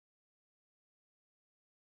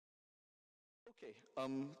Okay,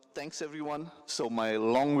 thanks everyone. So my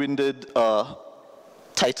long-winded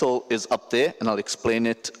title is up there, and I'll explain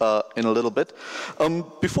it in a little bit.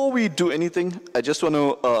 Before we do anything, I just want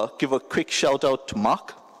to give a quick shout out to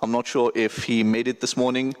Mark. I'm not sure if he made it this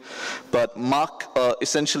morning, but Mark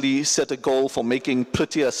essentially set a goal for making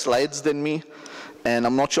prettier slides than me. And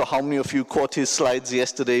I'm not sure how many of you caught his slides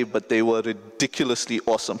yesterday, but they were ridiculously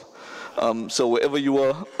awesome. So wherever you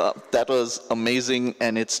were, that was amazing,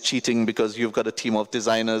 and it's cheating because you've got a team of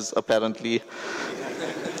designers, apparently.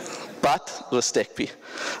 But respect me.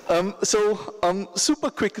 Super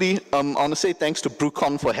quickly, I want to say thanks to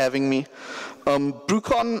BruCON for having me.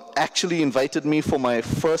 BruCON actually invited me for my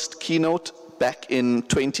first keynote back in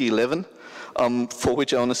 2011, for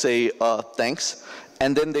which I want to say thanks.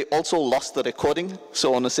 And then they also lost the recording, so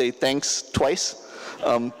I want to say thanks twice.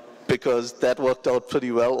 Because that worked out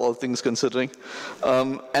pretty well, all things considering.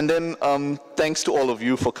 And then thanks to all of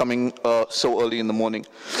you for coming so early in the morning.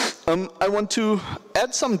 I want to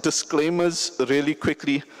add some disclaimers really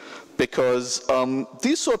quickly, because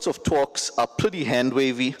these sorts of talks are pretty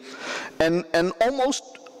hand-wavy, and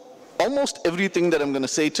almost everything that I'm going to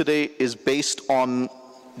say today is based on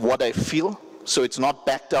what I feel, so it's not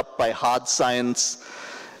backed up by hard science.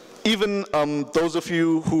 Even those of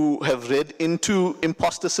you who have read into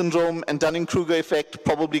imposter syndrome and Dunning-Kruger effect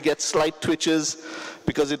probably get slight twitches,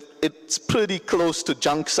 because it's pretty close to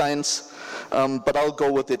junk science, but I'll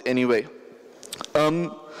go with it anyway.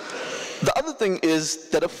 The other thing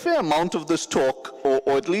is that a fair amount of this talk,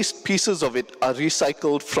 or at least pieces of it, are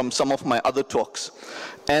recycled from some of my other talks.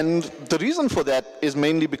 And the reason for that is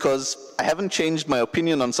mainly because I haven't changed my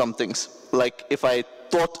opinion on some things. Like, if I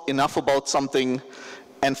thought enough about something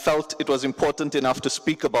and felt it was important enough to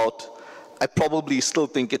speak about, I probably still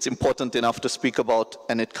think it's important enough to speak about,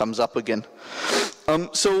 and it comes up again.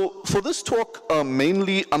 So for this talk,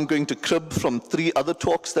 mainly I'm going to crib from 3 other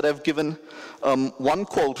talks that I've given. One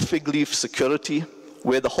called Fig Leaf Security,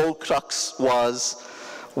 where the whole crux was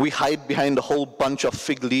we hide behind a whole bunch of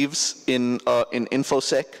fig leaves in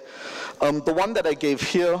InfoSec. The one that I gave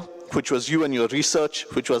here, which was you and your research,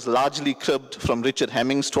 which was largely cribbed from Richard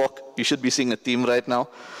Hemming's talk. You should be seeing a theme right now.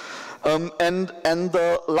 And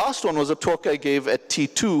the last one was a talk I gave at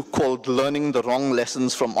T2 called Learning the Wrong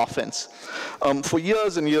Lessons from Offense. For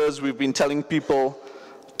years and years, we've been telling people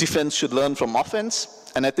defense should learn from offense.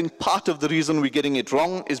 And I think part of the reason we're getting it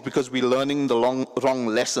wrong is because we're learning the wrong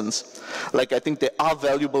lessons. Like, I think there are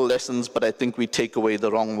valuable lessons, but I think we take away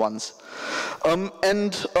the wrong ones.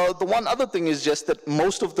 The one other thing is just that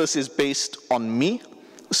most of this is based on me.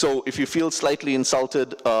 So if you feel slightly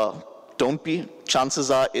insulted, don't be.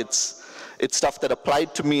 Chances are it's stuff that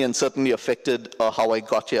applied to me and certainly affected how I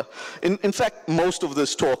got here. In fact, most of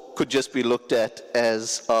this talk could just be looked at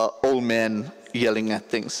as old men yelling at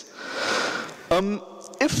things.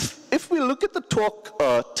 If we look at the talk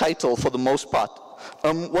title for the most part,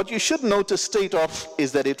 what you should notice straight off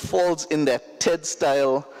is that it falls in that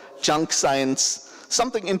TED-style junk science,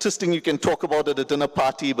 something interesting you can talk about at a dinner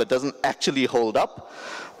party but doesn't actually hold up.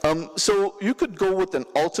 So you could go with an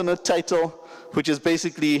alternate title, which is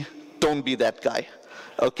basically, don't be that guy.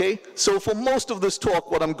 Okay? So for most of this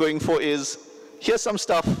talk, what I'm going for is, here's some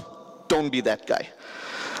stuff, don't be that guy.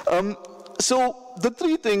 So the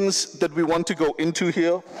 3 things that we want to go into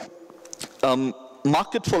here,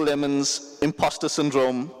 market for lemons, imposter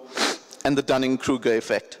syndrome, and the Dunning-Kruger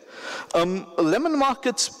effect. Lemon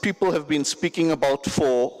markets people have been speaking about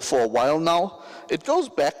for a while now. It goes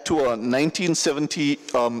back to a 1970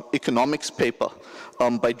 economics paper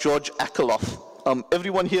by George Akerlof.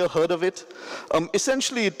 Everyone here heard of it?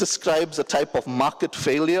 Essentially, it describes a type of market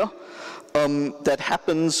failure that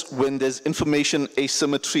happens when there's information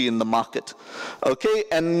asymmetry in the market. Okay,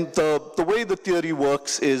 and the way the theory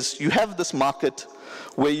works is you have this market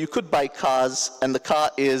where you could buy cars, and the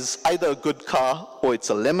car is either a good car or it's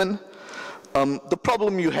a lemon. The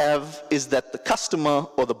problem you have is that the customer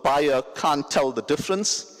or the buyer can't tell the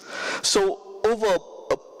difference. So over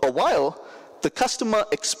a while, the customer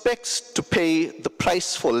expects to pay the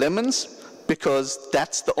price for lemons because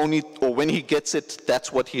that's the only, or when he gets it,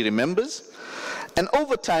 that's what he remembers. And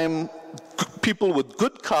over time, people with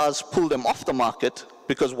good cars pull them off the market,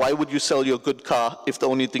 because why would you sell your good car if the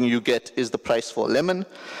only thing you get is the price for a lemon?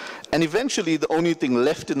 And eventually, the only thing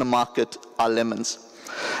left in the market are lemons.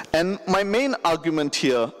 And my main argument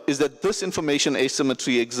here is that this information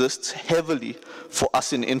asymmetry exists heavily for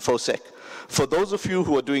us in InfoSec. For those of you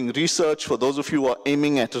who are doing research, for those of you who are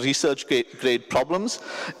aiming at research grade problems,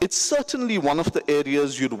 it's certainly one of the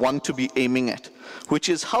areas you'd want to be aiming at, which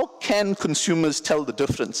is how can consumers tell the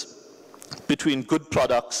difference? between good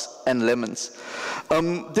products and lemons.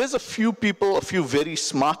 There's a few people, a few very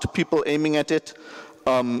smart people aiming at it.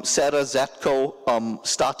 Sarah Zatko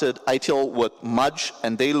started ITIL with Mudge,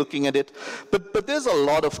 and they're looking at it. But there's a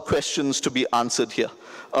lot of questions to be answered here.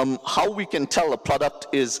 How we can tell a product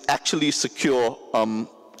is actually secure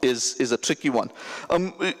is a tricky one.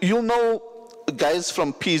 You'll know guys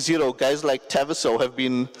from P0, guys like Taviso, have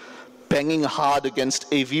been banging hard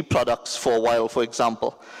against AV products for a while, for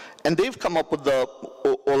example. And they've come up with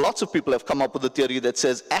or lots of people have come up with a theory that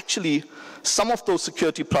says, actually, some of those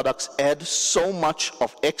security products add so much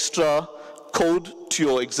of extra code to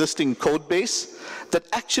your existing code base that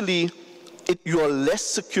actually you are less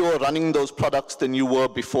secure running those products than you were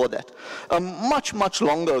before that. Much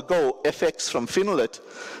longer ago, FX from Finlit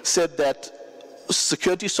said that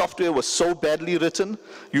security software was so badly written,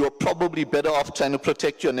 you are probably better off trying to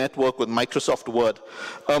protect your network with Microsoft Word.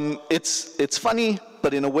 It's funny,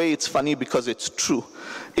 but in a way it's funny because it's true.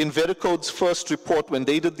 In Vericode's first report, when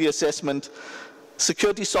they did the assessment,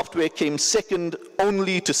 security software came second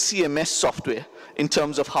only to CMS software in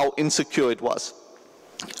terms of how insecure it was.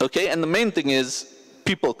 Okay, and the main thing is,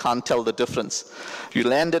 people can't tell the difference. You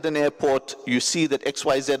land at an airport, you see that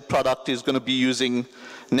XYZ product is going to be using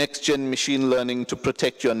next-gen machine learning to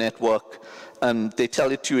protect your network, and they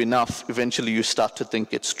tell it to you enough, eventually you start to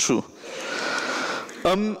think it's true.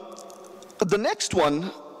 The next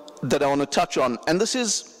one that I want to touch on, and this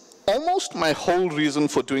is almost my whole reason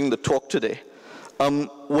for doing the talk today,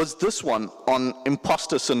 was this one on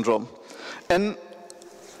imposter syndrome. And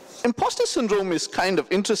imposter syndrome is kind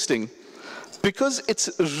of interesting because it's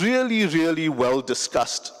really well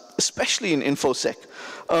discussed, especially in InfoSec.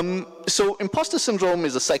 So imposter syndrome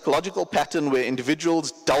is a psychological pattern where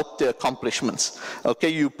individuals doubt their accomplishments. Okay,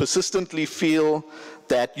 you persistently feel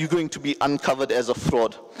that you're going to be uncovered as a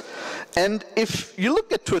fraud. And if you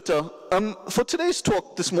look at Twitter, for today's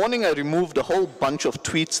talk, this morning I removed a whole bunch of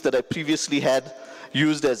tweets that I previously had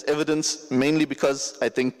used as evidence, mainly because I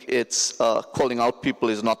think it's calling out people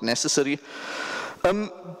is not necessary.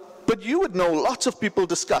 But you would know lots of people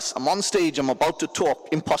discuss, I'm on stage, I'm about to talk,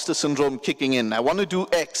 imposter syndrome kicking in. I want to do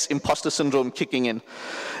X, imposter syndrome kicking in.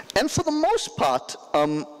 And for the most part,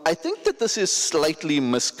 I think that this is slightly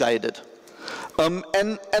misguided. And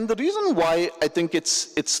the reason why I think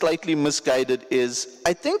it's slightly misguided is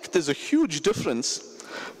I think there's a huge difference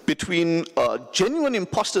between genuine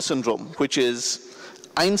imposter syndrome, which is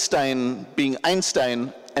Einstein being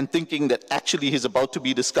Einstein and thinking that actually he's about to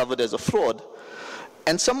be discovered as a fraud,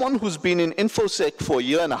 and someone who's been in InfoSec for a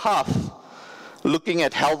year and a half looking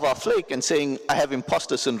at Halvar Flake and saying, I have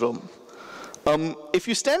imposter syndrome. If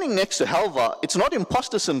you're standing next to Halvar, it's not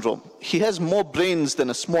imposter syndrome. He has more brains than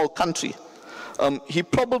a small country. He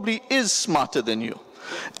probably is smarter than you.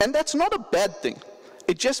 And that's not a bad thing.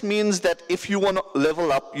 It just means that if you want to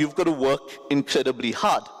level up, you've got to work incredibly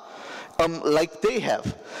hard, like they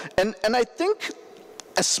have. And I think,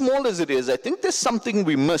 as small as it is, I think there's something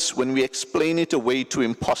we miss when we explain it away to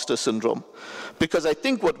imposter syndrome. Because I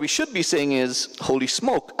think what we should be saying is, holy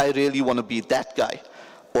smoke, I really want to be that guy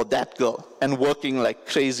or that girl, and working like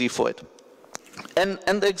crazy for it. And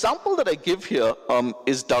the example that I give here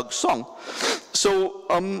is Doug Song. So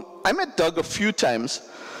I met Doug a few times,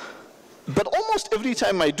 but almost every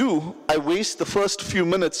time I do, I waste the first few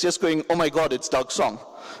minutes just going, oh my God, it's Doug Song.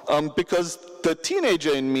 Because the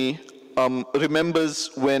teenager in me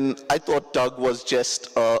remembers when I thought Doug was just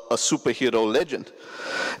a superhero legend.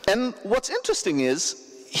 And what's interesting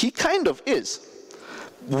is, he kind of is.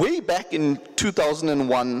 Way back in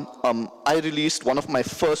 2001, I released one of my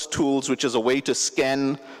first tools, which is a way to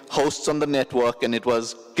scan hosts on the network, and it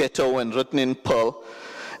was ghetto and written in Perl.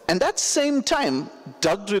 And that same time,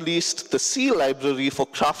 Doug released the C library for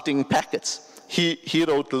crafting packets. He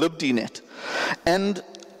wrote libdnet. And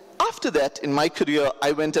after that, in my career,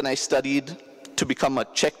 I went and I studied to become a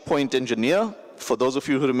checkpoint engineer, for those of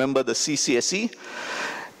you who remember the CCSE.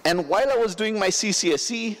 And while I was doing my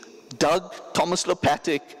CCSE, Doug, Thomas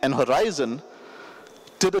Lopatic, and Horizon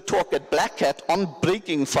did a talk at Black Hat on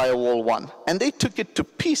breaking Firewall 1, and they took it to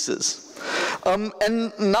pieces.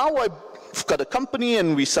 And now I've got a company,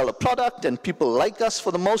 and we sell a product, and people like us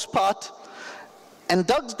for the most part. And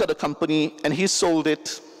Doug's got a company, and he sold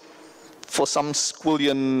it for some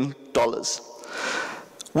squillion dollars.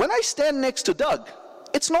 When I stand next to Doug,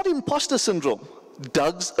 it's not imposter syndrome.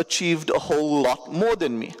 Doug's achieved a whole lot more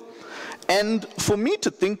than me. And for me to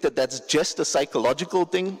think that that's just a psychological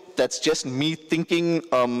thing, that's just me thinking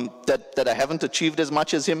that I haven't achieved as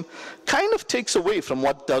much as him, kind of takes away from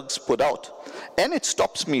what Doug's put out. And it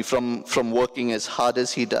stops me from working as hard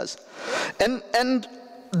as he does. And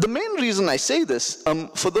the main reason I say this,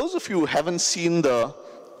 for those of you who haven't seen the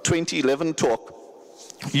 2011 talk,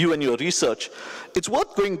 You and Your Research, it's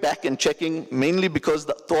worth going back and checking, mainly because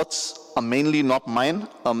the thoughts are mainly not mine.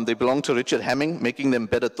 They belong to Richard Hamming, making them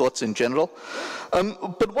better thoughts in general.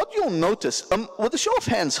 But what you'll notice, with a show of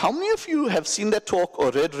hands, how many of you have seen that talk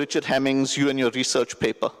or read Richard Hamming's You and Your Research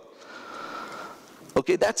paper?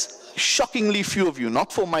 Okay, that's shockingly few of you,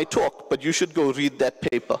 not for my talk, but you should go read that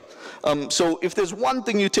paper. So if there's one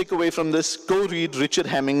thing you take away from this, go read Richard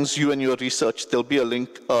Hamming's You and Your Research. There'll be a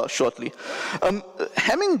link shortly.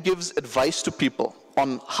 Hamming gives advice to people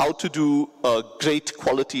on how to do great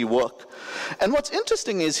quality work. And what's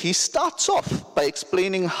interesting is he starts off by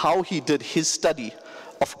explaining how he did his study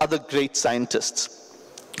of other great scientists.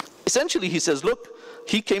 Essentially, he says, look,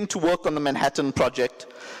 he came to work on the Manhattan Project,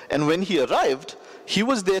 and when he arrived, he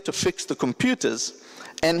was there to fix the computers,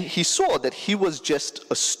 and he saw that he was just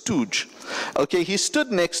a stooge. Okay, he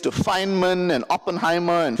stood next to Feynman and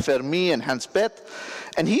Oppenheimer and Fermi and Hans Bethe,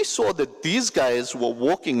 and he saw that these guys were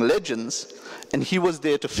walking legends, and he was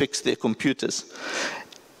there to fix their computers.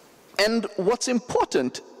 And what's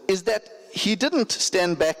important is that he didn't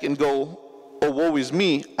stand back and go, oh, woe is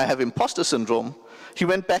me, I have imposter syndrome. He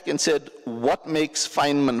went back and said, what makes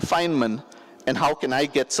Feynman Feynman, and how can I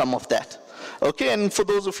get some of that? Okay, and for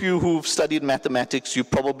those of you who've studied mathematics, you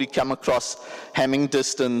probably come across Hamming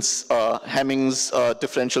distance, Hamming's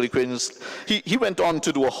differential equations. He went on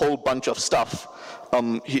to do a whole bunch of stuff.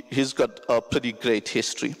 He's got a pretty great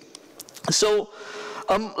history. So,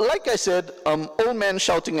 like I said, old man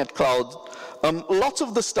shouting at clouds, lots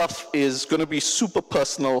of the stuff is going to be super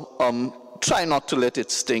personal. Try not to let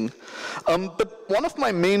it sting. But one of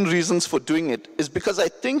my main reasons for doing it is because I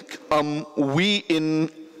think we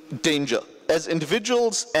in danger, as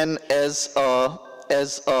individuals and as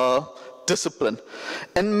a discipline.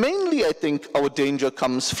 And mainly I think our danger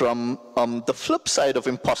comes from the flip side of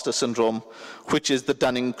imposter syndrome, which is the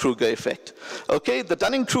Dunning-Kruger effect. Okay, the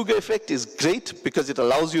Dunning-Kruger effect is great because it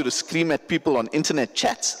allows you to scream at people on internet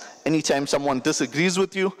chats anytime someone disagrees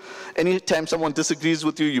with you. Anytime someone disagrees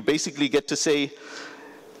with you, you basically get to say,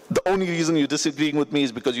 the only reason you're disagreeing with me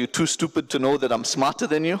is because you're too stupid to know that I'm smarter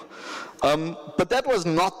than you. But that was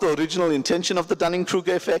not the original intention of the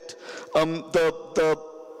Dunning-Kruger effect. The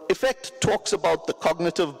effect talks about the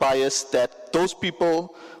cognitive bias that those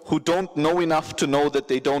people who don't know enough to know that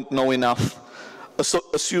they don't know enough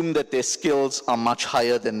assume that their skills are much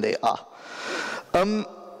higher than they are.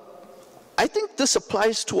 I think this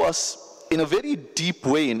applies to us in a very deep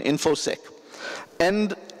way in InfoSec.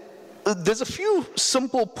 And there's a few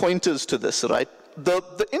simple pointers to this, right?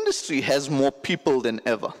 The industry has more people than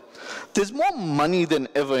ever. There's more money than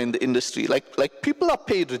ever in the industry. Like people are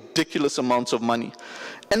paid ridiculous amounts of money.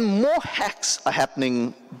 And more hacks are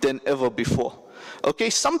happening than ever before. Okay,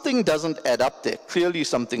 something doesn't add up there. Clearly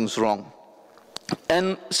something's wrong.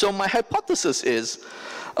 And so my hypothesis is,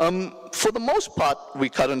 for the most part, we're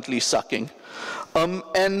currently sucking.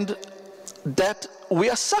 And that we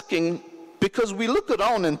are sucking because we look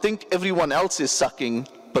around and think everyone else is sucking,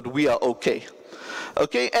 but we are okay.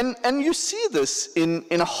 Okay, and you see this in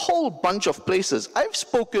a whole bunch of places. I've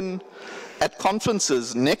spoken at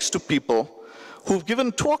conferences next to people who've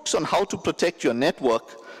given talks on how to protect your network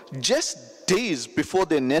just days before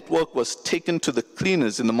their network was taken to the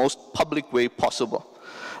cleaners in the most public way possible.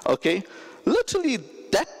 Okay, literally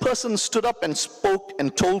that person stood up and spoke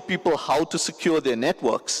and told people how to secure their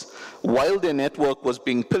networks while their network was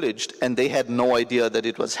being pillaged, and they had no idea that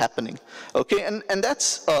it was happening. Okay, and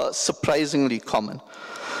that's surprisingly common.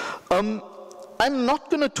 I'm not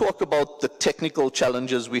going to talk about the technical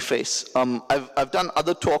challenges we face. I've done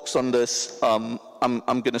other talks on this. I'm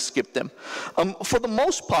going to skip them. For the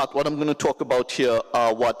most part, what I'm going to talk about here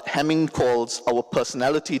are what Hamming calls our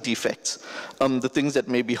personality defects, the things that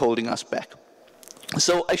may be holding us back.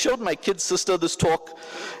 So I showed my kid's sister this talk,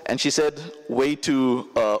 and she said, way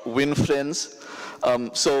to win friends.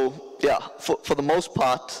 So yeah, for the most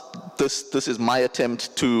part, this is my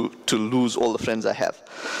attempt to lose all the friends I have.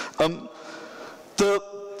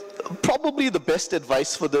 Probably the best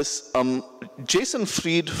advice for this, Jason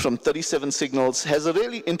Fried from 37 Signals has a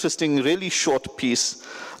really interesting, really short piece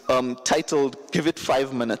titled, Give It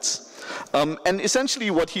 5 Minutes. And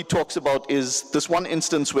essentially what he talks about is this one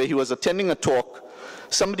instance where he was attending a talk.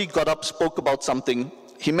 Somebody got up, spoke about something.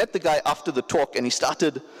 He met the guy after the talk, and he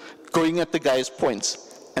started going at the guy's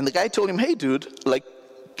points. And the guy told him, hey, dude, like,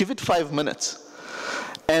 give it 5 minutes.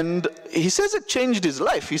 And he says it changed his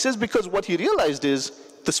life. He says because what he realized is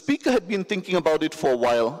the speaker had been thinking about it for a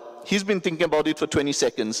while, He's been thinking about it for 20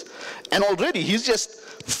 seconds. And already he's just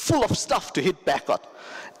full of stuff to hit back on.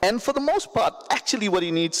 And for the most part, actually what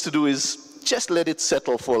he needs to do is just let it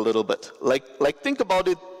settle for a little bit. Like think about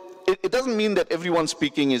it. It doesn't mean that everyone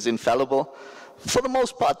speaking is infallible. For the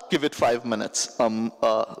most part, give it 5 minutes.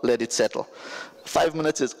 Let it settle. 5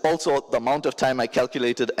 minutes is also the amount of time I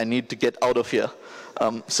calculated I need to get out of here.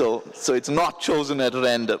 So it's not chosen at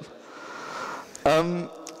random.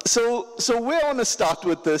 So where I want to start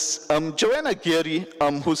with this, Joanna Geary,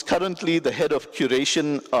 who's currently the head of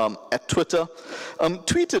curation at Twitter,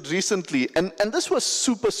 tweeted recently, and this was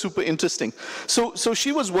super, super interesting. So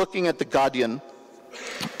she was working at The Guardian,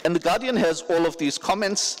 and The Guardian has all of these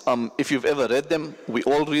comments. If you've ever read them, we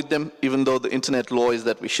all read them, even though the internet law is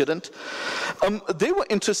that we shouldn't. They were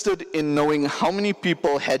interested in knowing how many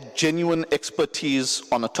people had genuine expertise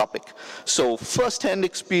on a topic. So first-hand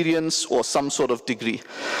experience or some sort of degree.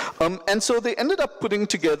 And so they ended up putting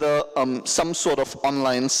together some sort of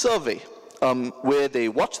online survey where they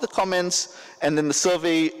watch the comments and then the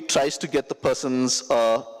survey tries to get the person's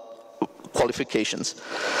qualifications.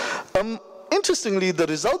 Interestingly, the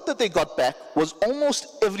result that they got back was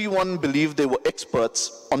almost everyone believed they were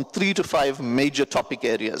experts on 3 to 5 major topic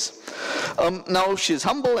areas. Now, she's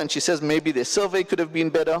humble and she says maybe their survey could have been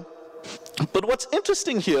better. But what's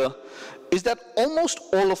interesting here is that almost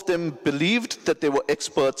all of them believed that they were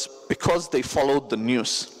experts because they followed the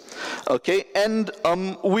news. Okay, and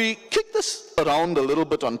we kicked this around a little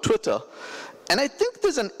bit on Twitter, and I think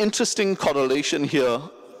there's an interesting correlation here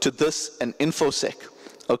to this and InfoSec.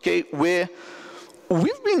 Okay, where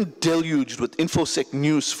we've been deluged with InfoSec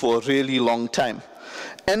news for a really long time.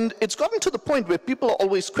 And it's gotten to the point where people are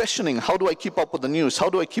always questioning, how do I keep up with the news? How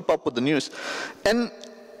do I keep up with the news? And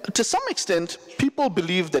to some extent, people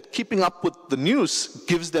believe that keeping up with the news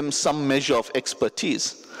gives them some measure of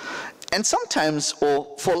expertise. And sometimes,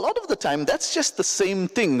 or for a lot of the time, that's just the same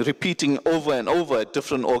thing repeating over and over at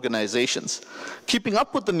different organizations. Keeping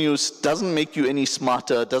up with the news doesn't make you any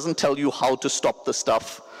smarter, doesn't tell you how to stop the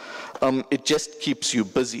stuff. It just keeps you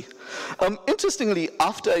busy. Interestingly,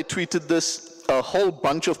 after I tweeted this, a whole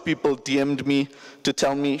bunch of people DM'd me to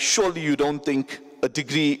tell me, surely you don't think a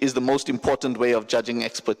degree is the most important way of judging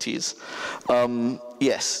expertise.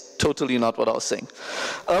 Yes, totally not what I was saying.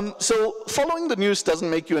 So following the news doesn't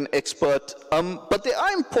make you an expert, but there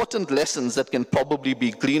are important lessons that can probably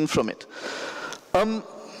be gleaned from it.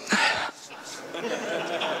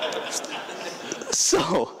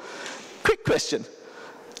 So, quick question.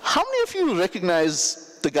 How many of you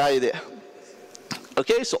recognize the guy there?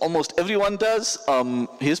 Okay, so almost everyone does.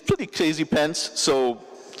 He has pretty crazy pants, so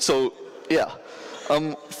yeah.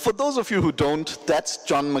 For those of you who don't, that's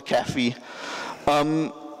John McAfee.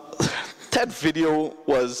 That video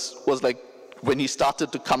was like when he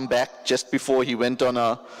started to come back just before he went on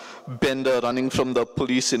a bender running from the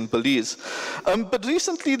police in Belize. But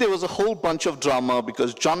recently there was a whole bunch of drama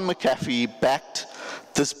because John McAfee backed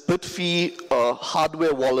this Bitfee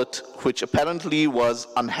hardware wallet, which apparently was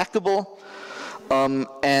unhackable,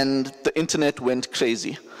 and the internet went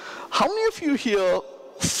crazy. How many of you here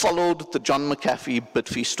followed the John McAfee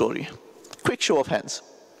Bitfee story? Quick show of hands.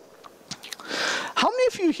 How many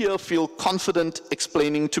of you here feel confident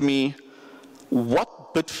explaining to me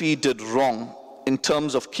what Bitfee did wrong in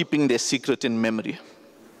terms of keeping their secret in memory?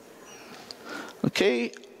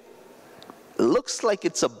 Okay, looks like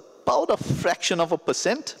it's about a fraction of a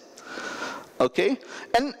percent. Okay,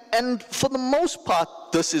 and for the most part,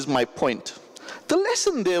 this is my point. The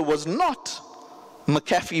lesson there was not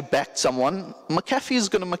McAfee backed someone. McAfee is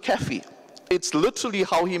going to McAfee. It's literally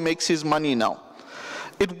how he makes his money now.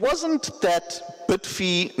 It wasn't that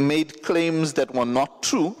Bitfee made claims that were not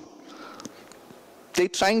true. They're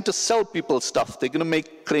trying to sell people stuff. They're going to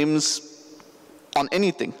make claims on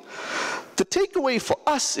anything. The takeaway for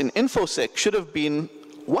us in InfoSec should have been,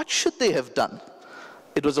 what should they have done?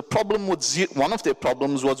 It was a problem with, one of their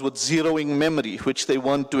problems was with zeroing memory, which they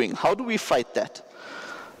weren't doing. How do we fight that?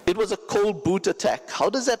 It was a cold boot attack. How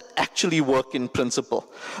does that actually work in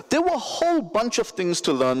principle? There were a whole bunch of things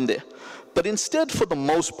to learn there. But instead, for the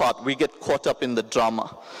most part, we get caught up in the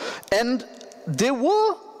drama. And there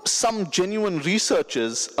were some genuine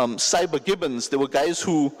researchers, Cyber Gibbons, there were guys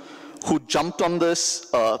who jumped on this,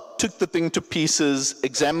 took the thing to pieces,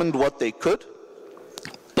 examined what they could.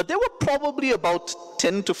 But there were probably about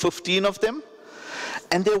 10 to 15 of them.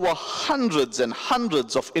 And there were hundreds and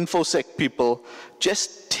hundreds of InfoSec people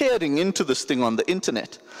just tearing into this thing on the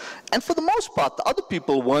internet. And for the most part, the other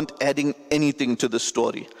people weren't adding anything to the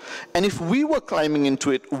story. And if we were climbing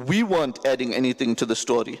into it, we weren't adding anything to the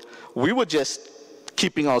story. We were just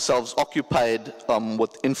keeping ourselves occupied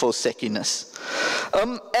with infoseckiness.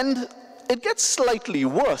 And it gets slightly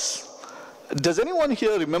worse. Does anyone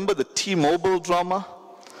here remember the T-Mobile drama?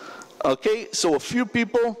 Okay, so a few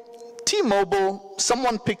people, T-Mobile,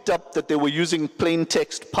 someone picked up that they were using plain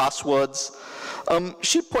text passwords.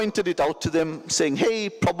 She pointed it out to them, saying, hey,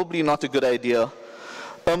 probably not a good idea.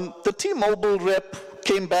 The T-Mobile rep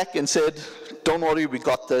came back and said, don't worry, we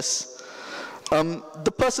got this.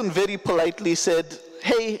 The person very politely said,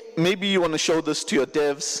 hey, maybe you want to show this to your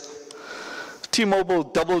devs. T-Mobile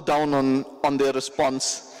doubled down on their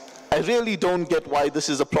response. I really don't get why this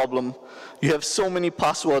is a problem. You have so many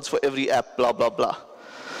passwords for every app, blah, blah, blah.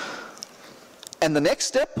 And the next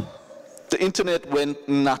step, the internet went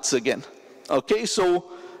nuts again. Okay, so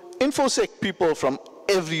InfoSec people from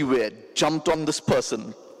everywhere jumped on this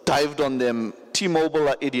person, dived on them. T-Mobile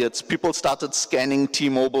are idiots. People started scanning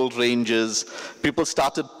T-Mobile ranges. People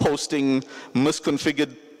started posting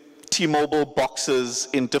misconfigured T-Mobile boxes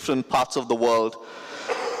in different parts of the world.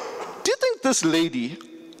 Do you think this lady,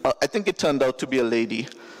 I think it turned out to be a lady,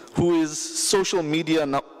 who is social media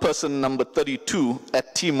person number 32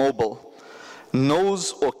 at T-Mobile,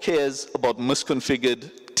 knows or cares about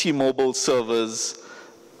misconfigured T-Mobile servers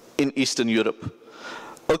in Eastern Europe?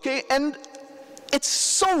 Okay, and it's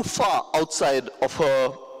so far outside of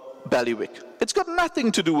her bailiwick. It's got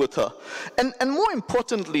nothing to do with her. And more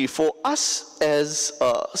importantly, for us as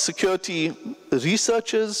security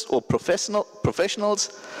researchers or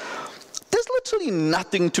professionals, there's literally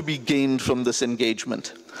nothing to be gained from this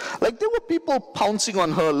engagement. Like, there were people pouncing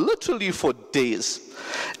on her literally for days.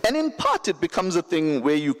 And in part, it becomes a thing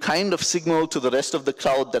where you kind of signal to the rest of the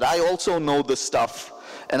crowd that I also know this stuff,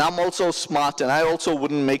 and I'm also smart, and I also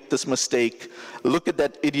wouldn't make this mistake. Look at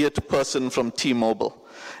that idiot person from T-Mobile.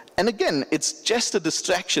 And again, it's just a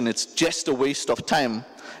distraction, it's just a waste of time,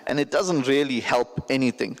 and it doesn't really help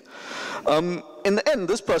anything. In the end,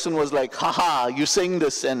 this person was like, haha, you're saying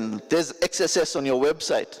this, and there's XSS on your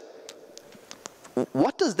website.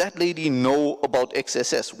 What does that lady know about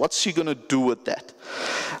XSS? What's she gonna do with that?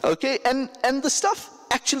 Okay, and the stuff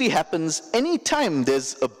actually happens anytime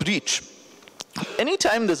there's a breach.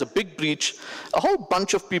 Anytime there's a big breach, a whole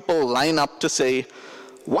bunch of people line up to say,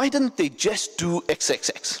 why didn't they just do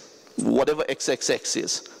XXX? Whatever XXX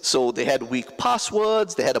is. So they had weak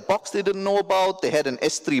passwords, they had a box they didn't know about, they had an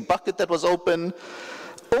S3 bucket that was open.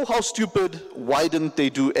 Oh, how stupid, why didn't they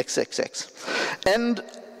do XXX? And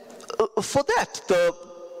for that,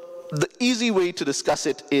 the easy way to discuss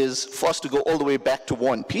it is for us to go all the way back to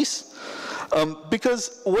War and Peace.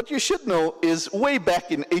 Because what you should know is way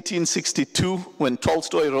back in 1862, when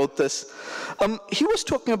Tolstoy wrote this, he was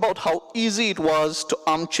talking about how easy it was to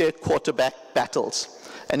armchair quarterback battles.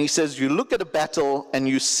 And he says, you look at a battle and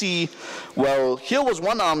you see, well, here was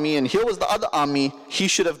one army and here was the other army, he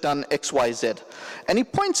should have done X, Y, Z. And he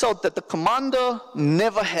points out that the commander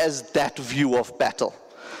never has that view of battle.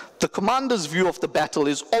 The commander's view of the battle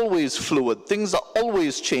is always fluid. Things are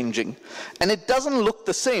always changing. And it doesn't look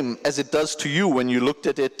the same as it does to you when you looked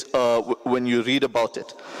at it, when you read about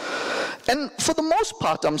it. And for the most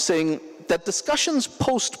part, I'm saying that discussions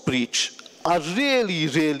post-breach are really,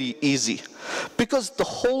 really easy. Because the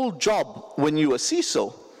whole job when you're a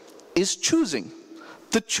CISO is choosing.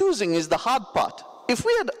 The choosing is the hard part. If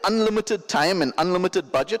we had unlimited time and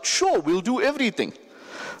unlimited budget, sure, we'll do everything.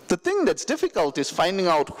 The thing that's difficult is finding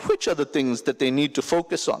out which are the things that they need to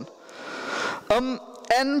focus on.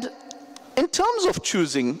 And in terms of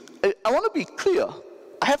choosing, I want to be clear.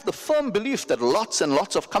 I have the firm belief that lots and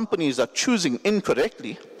lots of companies are choosing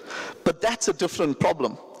incorrectly, but that's a different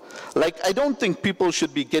problem. Like, I don't think people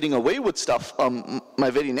should be getting away with stuff. My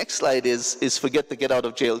very next slide is forget the get out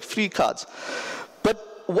of jail free cards.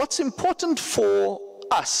 But what's important for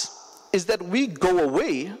us is that we go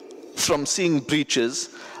away from seeing breaches,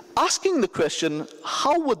 asking the question,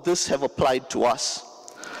 how would this have applied to us?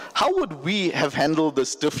 How would we have handled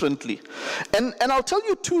this differently? And I'll tell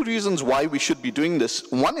you two reasons why we should be doing this.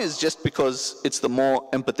 One is just because it's the more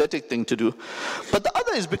empathetic thing to do. But the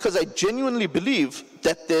other is because I genuinely believe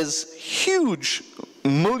that there's huge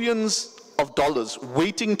millions of dollars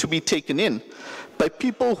waiting to be taken in by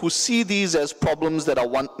people who see these as problems that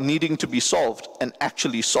are needing to be solved and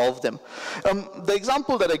actually solve them. The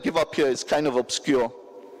example that I give up here is kind of obscure.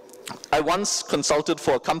 I once consulted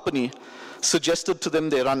for a company, suggested to them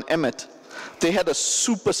they run Emmet. They had a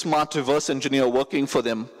super smart reverse engineer working for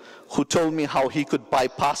them who told me how he could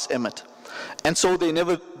bypass Emmet. And so they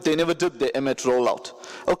never did their Emmet rollout.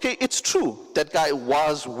 Okay, it's true, that guy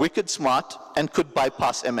was wicked smart and could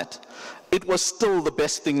bypass Emmet. It was still the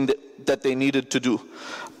best thing that they needed to do.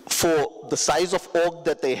 For the size of org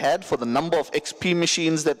that they had, for the number of XP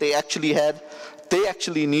machines that they actually had, they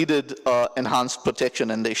actually needed enhanced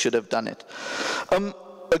protection, and they should have done it.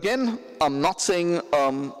 Again, I'm not saying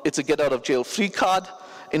it's a get out of jail free card.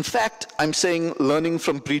 In fact, I'm saying learning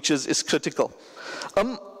from breaches is critical.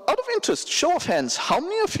 Out of interest, show of hands, how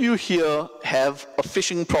many of you here have a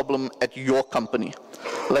phishing problem at your company?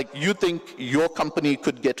 Like you think your company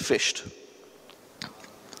could get phished?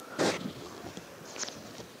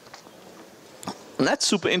 And that's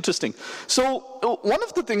super interesting. So one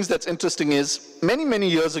of the things that's interesting is many, many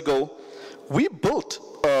years ago, we built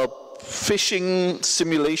a phishing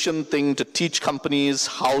simulation thing to teach companies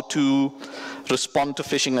how to respond to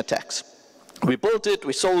phishing attacks. We built it,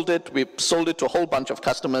 we sold it to a whole bunch of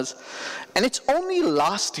customers, and it's only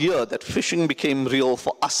last year that phishing became real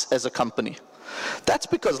for us as a company. That's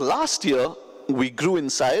because last year we grew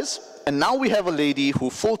in size, and now we have a lady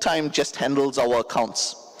who full-time just handles our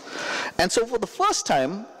accounts. And so for the first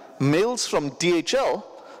time, mails from DHL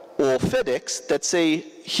or FedEx that say,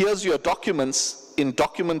 here's your documents in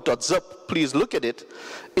document.zip, please look at it,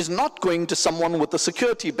 is not going to someone with a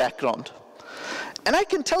security background. And I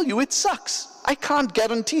can tell you, it sucks. I can't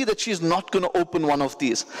guarantee that she's not going to open one of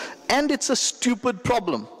these. And it's a stupid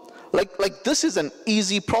problem. Like this is an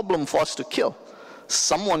easy problem for us to kill.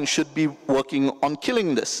 Someone should be working on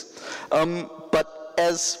killing this. But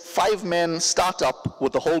as 5-man startup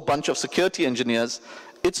with a whole bunch of security engineers,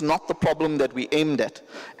 it's not the problem that we aimed at.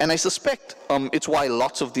 And I suspect it's why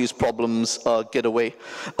lots of these problems get away.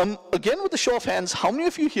 Again, with a show of hands, how many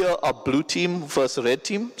of you here are blue team versus red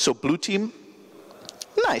team? So blue team?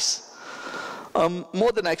 Nice.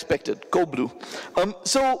 More than I expected. Go blue.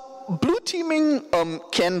 So blue teaming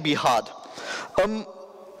can be hard.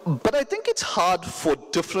 But I think it's hard for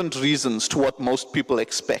different reasons to what most people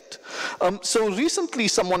expect. So recently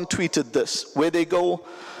someone tweeted this, where they go,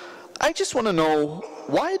 I just want to know,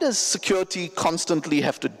 why does security constantly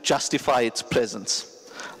have to justify its presence?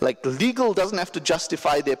 Like legal doesn't have to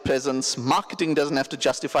justify their presence, marketing doesn't have to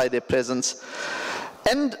justify their presence.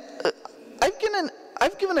 And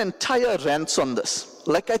I've given entire rants on this.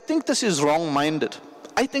 Like, I think this is wrong-minded.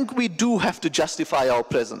 I think we do have to justify our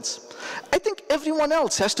presence. I think everyone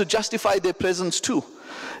else has to justify their presence too.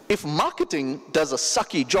 If marketing does a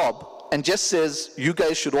sucky job and just says, you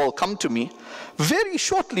guys should all come to me, very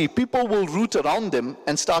shortly people will root around them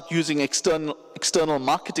and start using external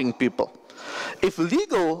marketing people. If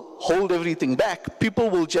legal hold everything back, people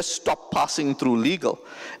will just stop passing through legal.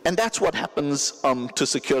 And that's what happens to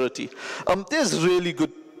security. There's really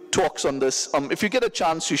good talks on this. If you get a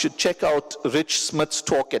chance, you should check out Rich Smith's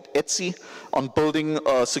talk at Etsy on building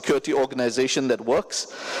a security organization that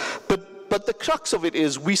works. But the crux of it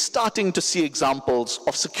is we're starting to see examples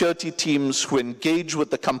of security teams who engage with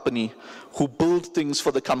the company, who build things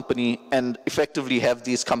for the company, and effectively have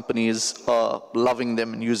these companies loving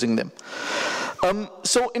them and using them.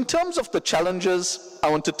 So in terms of the challenges, I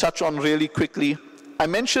want to touch on really quickly. I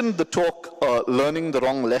mentioned the talk, learning the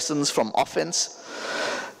wrong lessons from offense.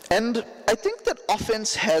 And I think that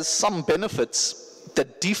offense has some benefits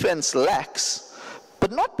that defense lacks,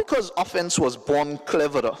 but not because offense was born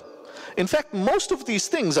cleverer. In fact, most of these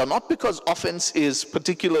things are not because offense is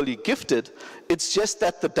particularly gifted, it's just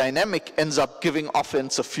that the dynamic ends up giving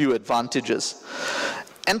offense a few advantages.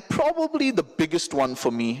 And probably the biggest one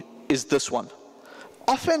for me is this one.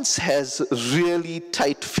 Offense has really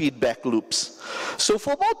tight feedback loops. So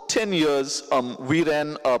for about 10 years, we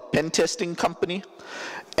ran a pen testing company.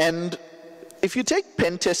 And if you take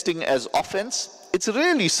pen testing as offense, it's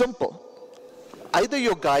really simple. Either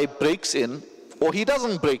your guy breaks in or he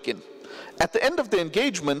doesn't break in. At the end of the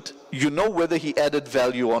engagement, you know whether he added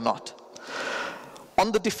value or not.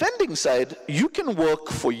 On the defending side, you can work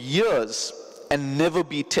for years and never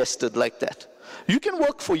be tested like that. You can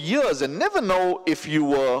work for years and never know if you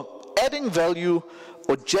were adding value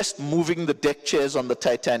or just moving the deck chairs on the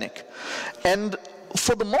Titanic. And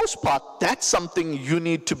for the most part, that's something you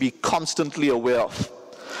need to be constantly aware of.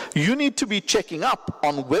 You need to be checking up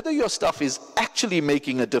on whether your stuff is actually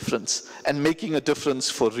making a difference and making a difference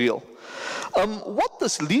for real. What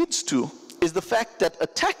this leads to is the fact that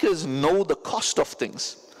attackers know the cost of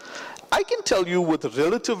things. I can tell you with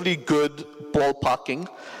relatively good ballparking,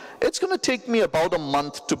 it's going to take me about a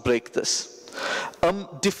month to break this.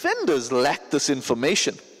 Defenders lack this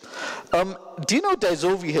information. Dino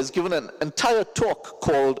Daizovi has given an entire talk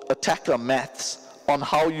called Attacker Maths on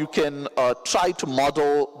how you can try to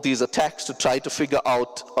model these attacks to try to figure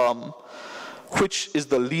out which is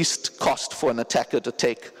the least cost for an attacker to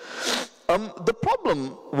take. The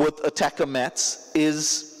problem with attacker maths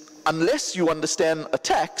is unless you understand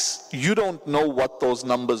attacks, you don't know what those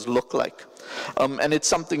numbers look like. And it's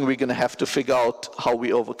something we're going to have to figure out how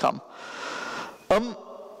we overcome.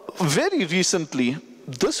 Very recently,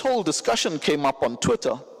 this whole discussion came up on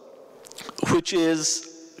Twitter, which is,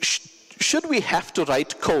 should we have to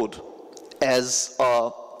write code as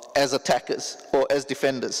attackers or as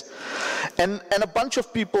defenders? And a bunch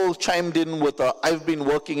of people chimed in with, I've been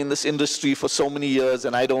working in this industry for so many years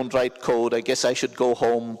and I don't write code, I guess I should go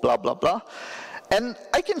home, blah, blah, blah. And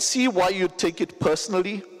I can see why you'd take it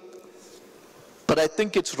personally, but I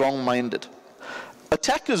think it's wrong-minded.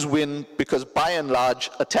 Attackers win because by and large,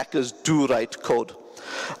 attackers do write code.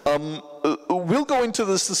 We'll go into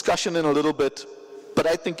this discussion in a little bit, but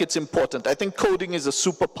I think it's important. I think coding is a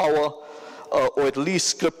superpower, or at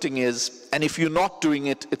least scripting is, and if you're not doing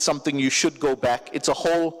it, it's something you should go back. It's a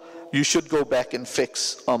hole you should go back and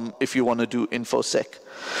fix if you want to do InfoSec.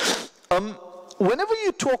 Whenever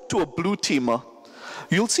you talk to a blue teamer,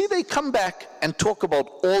 you'll see they come back and talk about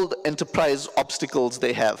all the enterprise obstacles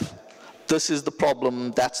they have. This is the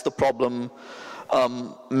problem, that's the problem,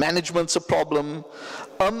 management's a problem.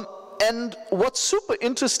 And what's super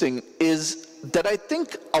interesting is that I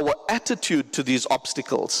think our attitude to these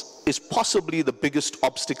obstacles is possibly the biggest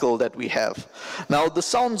obstacle that we have. Now, this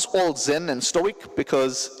sounds all zen and stoic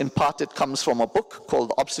because in part it comes from a book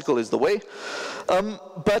called The Obstacle is the Way.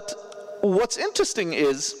 But what's interesting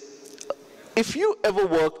is, if you ever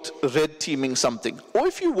worked red teaming something, or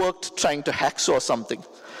if you worked trying to hacksaw something,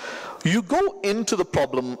 you go into the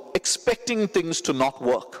problem expecting things to not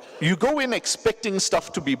work. You go in expecting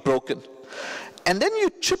stuff to be broken. And then you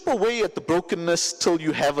chip away at the brokenness till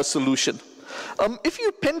you have a solution. If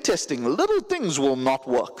you're pen testing, little things will not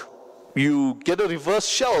work. You get a reverse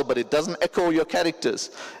shell, but it doesn't echo your characters.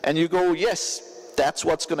 And you go, yes, that's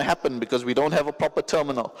what's going to happen because we don't have a proper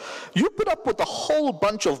terminal. You put up with a whole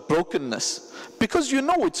bunch of brokenness because you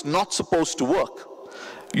know it's not supposed to work.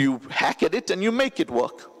 You hack at it and you make it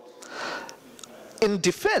work. In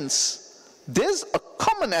defense, there's a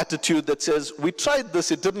common attitude that says, we tried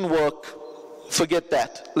this, it didn't work, forget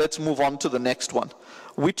that, let's move on to the next one.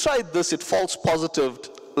 We tried this, it false positived,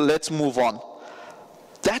 let's move on.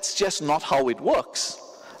 That's just not how it works.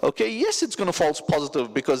 Okay, yes, it's going to false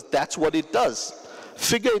positive because that's what it does.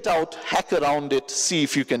 Figure it out, hack around it, see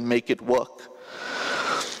if you can make it work.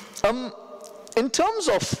 In terms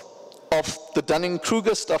of the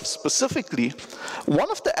Dunning-Kruger stuff specifically,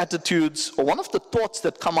 one of the attitudes or one of the thoughts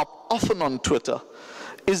that come up often on Twitter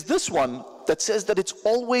is this one that says that it's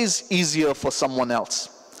always easier for someone else.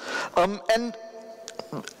 And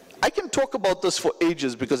I can talk about this for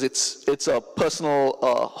ages because it's a personal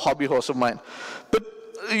hobby horse of mine. But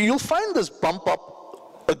you'll find this bump up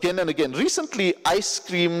again and again. Recently, I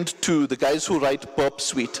screamed to the guys who write Burp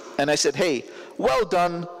Suite, and I said, hey, well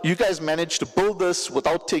done, you guys managed to build this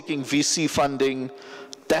without taking VC funding,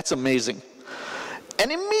 that's amazing.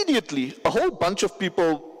 And immediately, a whole bunch of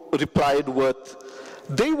people replied with,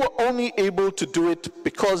 they were only able to do it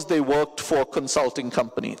because they worked for a consulting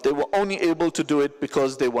company. They were only able to do it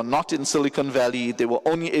because they were not in Silicon Valley. They were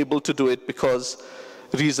only able to do it because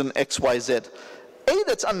reason X, Y, Z. A,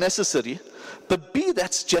 that's unnecessary, but B,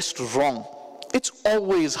 that's just wrong. It's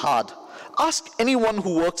always hard. Ask anyone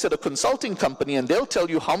who works at a consulting company and they'll tell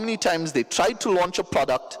you how many times they tried to launch a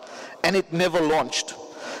product and it never launched.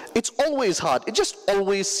 It's always hard. It just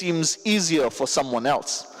always seems easier for someone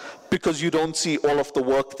else because you don't see all of the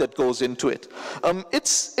work that goes into it.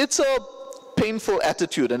 It's a painful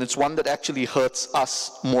attitude, and it's one that actually hurts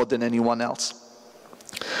us more than anyone else.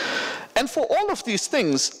 And for all of these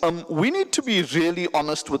things, we need to be really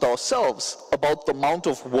honest with ourselves about the amount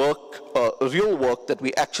of work, real work that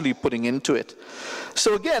we're actually putting into it.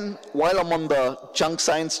 So again, while I'm on the junk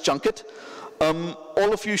science junket,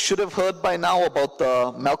 all of you should have heard by now about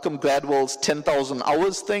the Malcolm Gladwell's 10,000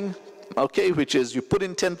 hours thing, okay, which is you put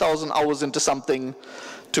in 10,000 hours into something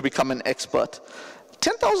to become an expert.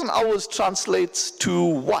 10,000 hours translates to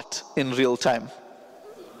what in real time?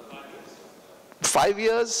 5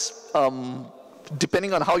 years?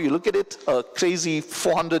 Depending on how you look at it, a crazy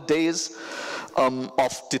 400 days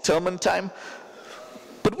of determined time.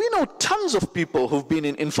 But we know tons of people who've been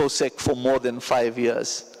in InfoSec for more than 5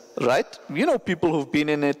 years, right? You know people who've been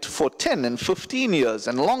in it for 10 and 15 years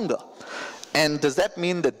and longer. And does that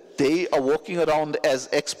mean that they are walking around as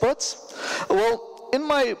experts? Well, in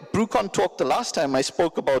my BruCON talk the last time, I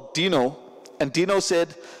spoke about Dino, and Dino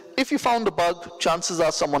said, if you found a bug, chances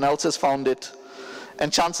are someone else has found it.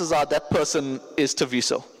 and chances are that person is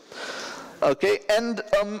Taviso. Okay, and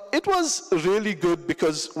it was really good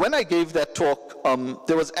because when I gave that talk,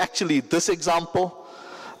 there was actually this example.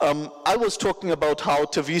 I was talking about how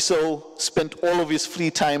Taviso spent all of his free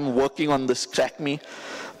time working on this Crack Me.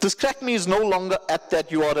 This Crack Me is no longer at that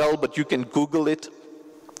URL, but you can Google it.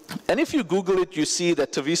 And if you Google it, you see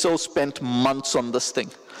that Taviso spent months on this thing.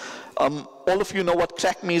 All of you know what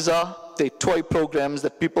Crack Me's are. They're toy programs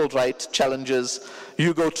that people write, challenges.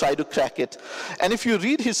 You go try to crack it. And if you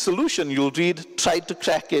read his solution, you'll read, tried to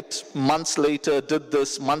crack it, months later, did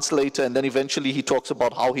this, months later, and then eventually he talks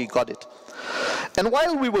about how he got it. And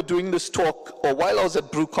while we were doing this talk, or while I was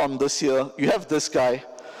at BruCON this year, you have this guy,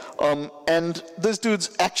 and this dude's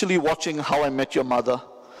actually watching How I Met Your Mother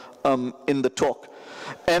in the talk.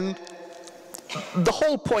 And the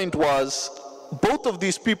whole point was, both of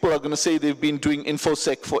these people are going to say they've been doing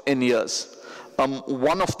InfoSec for N years.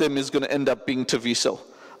 One of them is going to end up being Taviso.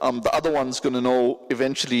 The other one's going to know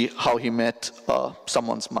eventually how he met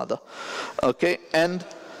someone's mother. Okay, and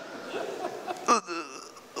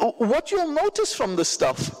what you'll notice from this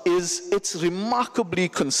stuff is it's remarkably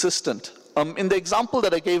consistent. In the example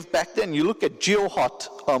that I gave back then, you look at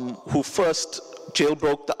GeoHot, who first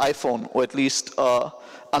jailbroke the iPhone, or at least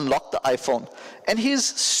unlocked the iPhone. And he's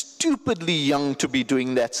stupidly young to be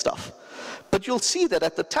doing that stuff. But you'll see that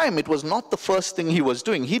at the time, it was not the first thing he was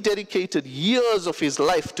doing. He dedicated years of his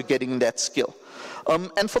life to getting that skill.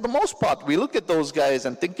 And for the most part, we look at those guys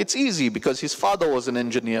and think it's easy because his father was an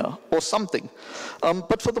engineer or something.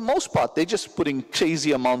 But for the most part, they're just putting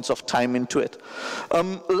crazy amounts of time into it.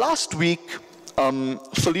 Last week,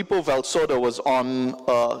 Filippo Valsorda was on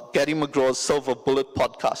Gary McGraw's Silver Bullet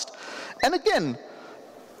podcast. And again,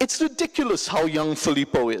 it's ridiculous how young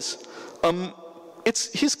Filippo is.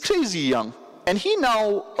 He's crazy young. And he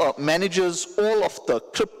now manages all of the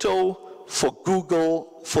crypto for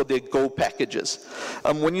Google for their Go packages.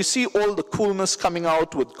 When you see all the coolness coming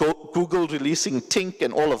out with Google releasing Tink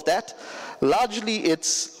and all of that, largely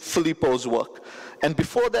it's Filippo's work. And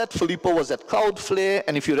before that, Filippo was at Cloudflare,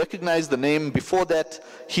 and if you recognize the name, before that,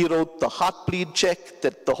 he wrote the Heartbleed check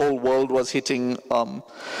that the whole world was hitting. And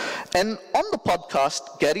on the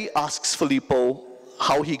podcast, Gary asks Filippo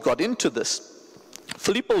how he got into this.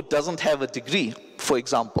 Filippo doesn't have a degree, for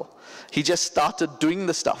example. He just started doing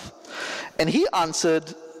the stuff. And he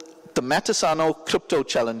answered the Matisano crypto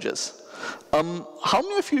challenges. How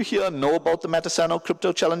many of you here know about the Matisano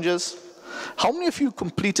crypto challenges? How many of you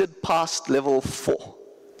completed past level 4?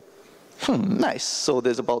 Nice. So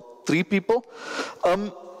there's about 3 people.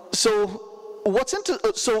 So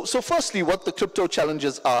firstly, what the crypto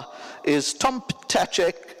challenges are is Tom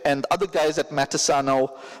Ptacek and other guys at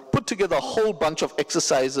Matisano put together a whole bunch of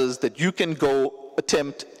exercises that you can go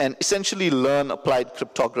attempt and essentially learn applied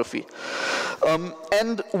cryptography.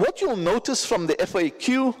 And what you'll notice from the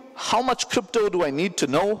FAQ, how much crypto do I need to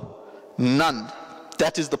know? None.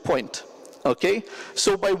 That is the point. Okay?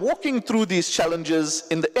 So by walking through these challenges,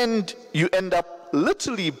 in the end, you end up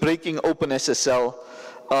literally breaking OpenSSL,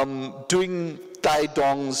 doing Dai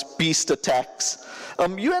Dongs, beast attacks.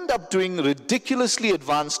 You end up doing ridiculously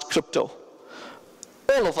advanced crypto.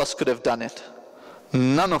 All of us could have done it.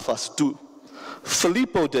 None of us do.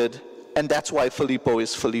 Filippo did, and that's why Filippo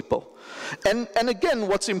is Filippo. And again,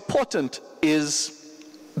 what's important is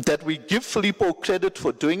that we give Filippo credit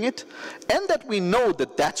for doing it, and that we know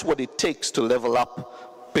that that's what it takes to level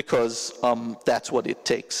up, because that's what it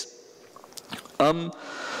takes.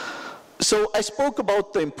 So I spoke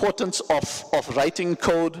about the importance of writing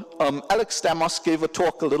code. Alex Stamos gave a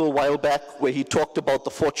talk a little while back where he talked about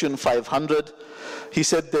the Fortune 500. He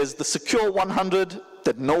said there's the secure 100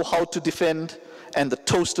 that know how to defend, and the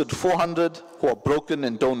toasted 400 who are broken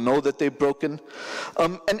and don't know that they're broken.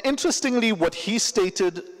 And interestingly, what he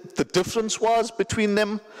stated the difference was between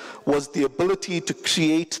them was the ability to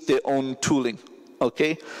create their own tooling,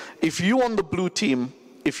 okay? If you on the blue team,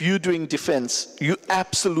 if you're doing defense, you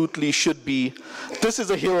absolutely should be, this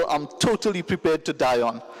is a hill I'm totally prepared to die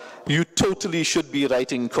on. You totally should be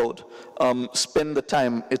writing code. Spend the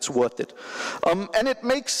time, it's worth it. And it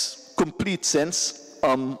makes complete sense.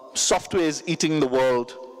 Software is eating the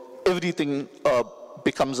world. Everything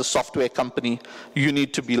becomes a software company. You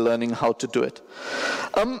need to be learning how to do it.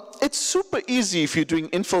 It's super easy if you're doing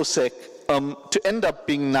InfoSec to end up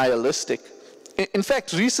being nihilistic. In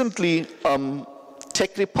fact, recently,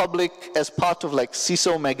 Tech Republic, as part of like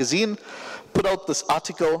CISO magazine, put out this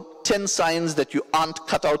article, 10 signs that you aren't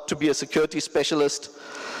cut out to be a security specialist.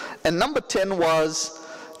 And number 10 was,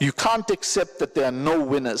 you can't accept that there are no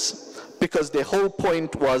winners, because their whole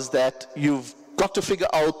point was that you've got to figure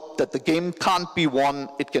out that the game can't be won,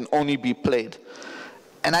 it can only be played.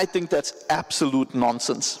 And I think that's absolute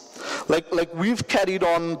nonsense. Like we've carried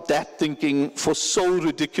on that thinking for so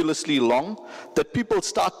ridiculously long that people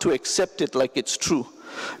start to accept it like it's true.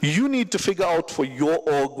 You need to figure out for your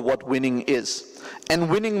org what winning is. And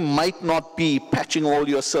winning might not be patching all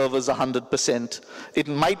your servers 100%. It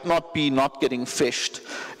might not be not getting phished.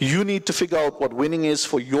 You need to figure out what winning is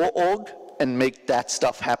for your org and make that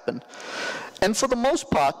stuff happen. And for the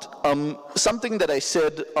most part, something that I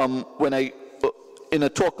said when I in a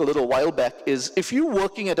talk a little while back is, if you're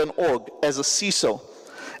working at an org as a CISO,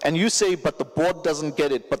 and you say, but the board doesn't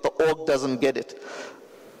get it, but the org doesn't get it,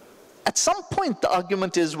 at some point the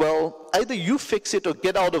argument is, well, either you fix it or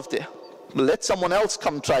get out of there. Let someone else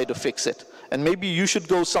come try to fix it. And maybe you should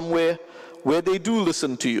go somewhere where they do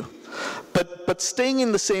listen to you. But staying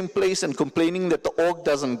in the same place and complaining that the org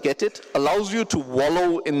doesn't get it allows you to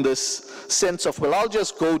wallow in this sense of, well, I'll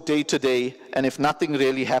just go day to day, and if nothing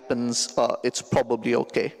really happens, it's probably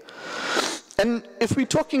okay. And if we're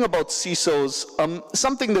talking about CISOs,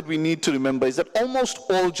 something that we need to remember is that almost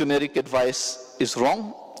all generic advice is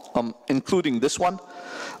wrong, including this one.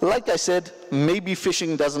 Like I said, maybe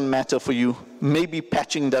phishing doesn't matter for you, maybe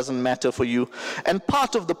patching doesn't matter for you, and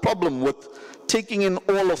part of the problem with taking in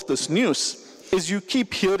all of this news is you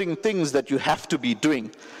keep hearing things that you have to be doing,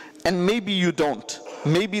 and maybe you don't.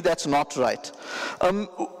 Maybe that's not right.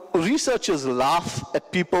 Researchers laugh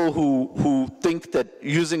at people who think that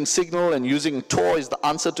using Signal and using Tor is the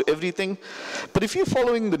answer to everything. But if you're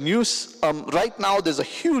following the news, right now there's a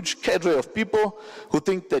huge cadre of people who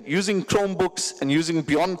think that using Chromebooks and using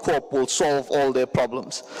BeyondCorp will solve all their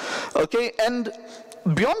problems. Okay, and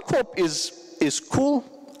BeyondCorp is cool.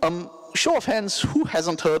 Show of hands, who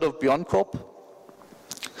hasn't heard of BeyondCorp?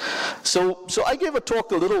 So I gave a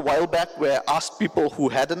talk a little while back where I asked people who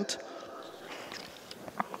hadn't.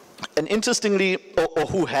 And interestingly, or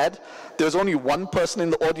who had, there was only one person in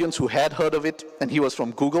the audience who had heard of it, and he was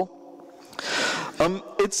from Google.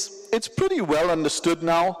 It's pretty well understood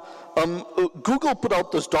now. Google put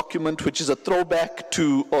out this document, which is a throwback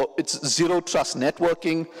to its zero trust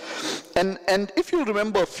networking. And if you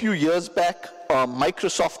remember a few years back,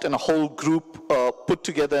 Microsoft and a whole group put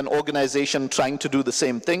together an organization trying to do the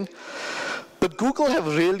same thing. But Google have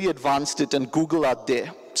really advanced it, and Google are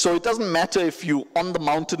there. So it doesn't matter if you're on the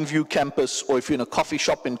Mountain View campus or if you're in a coffee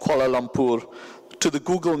shop in Kuala Lumpur, to the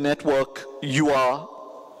Google network,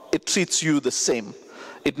 it treats you the same.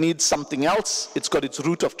 It needs something else. It's got its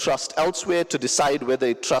root of trust elsewhere to decide whether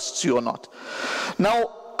it trusts you or not.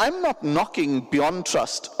 Now, I'm not knocking Beyond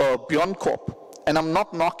Trust or BeyondCorp, and I'm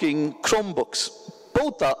not knocking Chromebooks.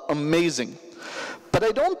 Both are amazing. But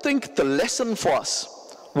I don't think the lesson for us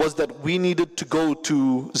was that we needed to go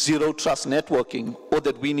to zero trust networking or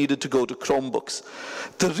that we needed to go to Chromebooks.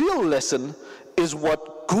 The real lesson is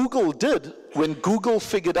what Google did when Google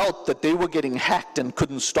figured out that they were getting hacked and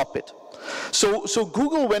couldn't stop it. So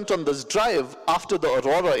Google went on this drive after the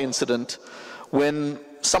Aurora incident when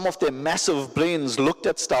some of their massive brains looked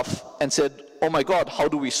at stuff and said, oh my God, how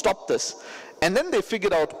do we stop this? And then they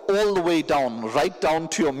figured out all the way down, right down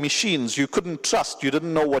to your machines. You couldn't trust, you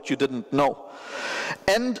didn't know what you didn't know.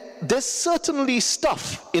 And there's certainly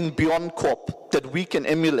stuff in BeyondCorp that we can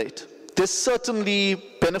emulate. There's certainly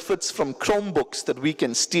benefits from Chromebooks that we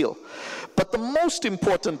can steal. But the most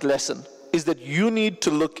important lesson is that you need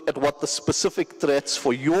to look at what the specific threats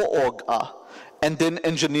for your org are and then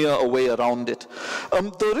engineer a way around it.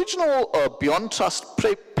 The original Beyond Trust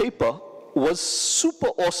paper was super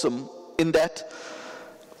awesome in that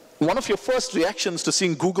one of your first reactions to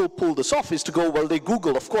seeing Google pull this off is to go, well, they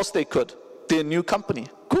Google, of course they could. They're a new company.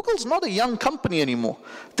 Google's not a young company anymore.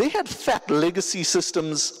 They had fat legacy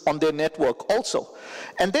systems on their network also.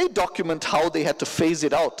 And they document how they had to phase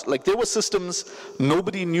it out. Like there were systems,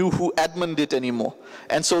 nobody knew who adminned it anymore.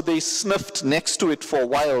 And so they sniffed next to it for a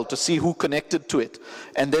while to see who connected to it.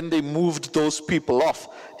 And then they moved those people off.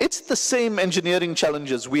 It's the same engineering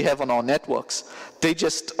challenges we have on our networks. They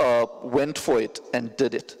just went for it and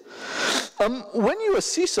did it. When you're a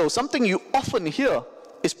CISO, something you often hear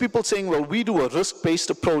is people saying, well, we do a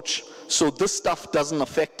risk-based approach, so this stuff doesn't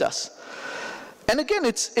affect us. And again,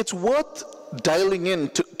 it's worth dialing in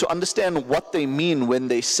to understand what they mean when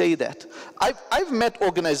they say that. I've met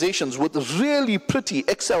organizations with really pretty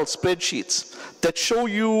Excel spreadsheets that show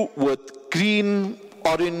you with green,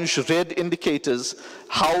 orange, red indicators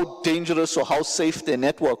how dangerous or how safe their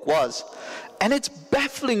network was. And it's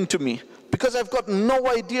baffling to me because I've got no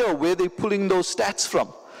idea where they're pulling those stats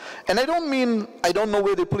from. And I don't mean I don't know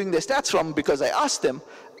where they're pulling their stats from because I asked them.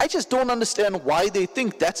 I just don't understand why they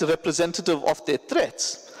think that's representative of their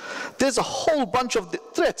threats. There's a whole bunch of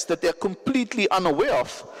threats that they're completely unaware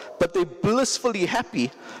of, but they're blissfully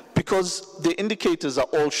happy because the indicators are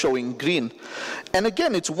all showing green. And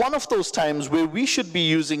again, it's one of those times where we should be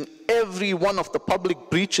using every one of the public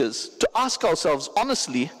breaches to ask ourselves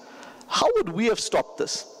honestly, how would we have stopped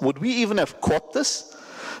this? Would we even have caught this?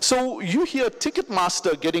 So you hear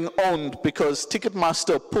Ticketmaster getting owned because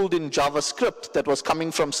Ticketmaster pulled in JavaScript that was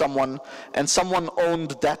coming from someone, and someone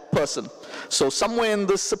owned that person. So somewhere in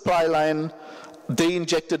this supply line, they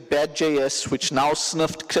injected bad JS, which now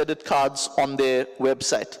sniffed credit cards on their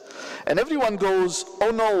website. And everyone goes, oh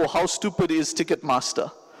no, how stupid is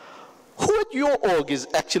Ticketmaster? Who at your org is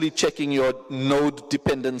actually checking your node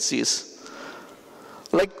dependencies?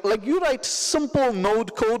 Like you write simple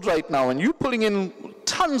node code right now, and you're pulling in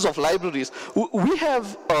tons of libraries. We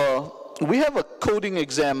have a coding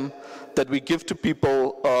exam that we give to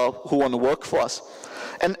people who want to work for us.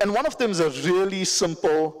 And one of them is a really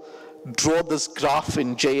simple, draw this graph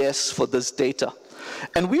in JS for this data.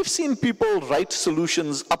 And we've seen people write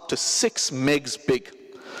solutions up to 6 megs big,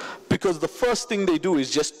 because the first thing they do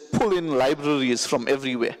is just pull in libraries from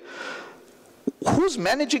everywhere. Who's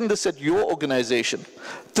managing this at your organization?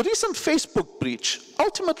 The recent Facebook breach,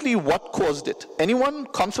 ultimately what caused it? Anyone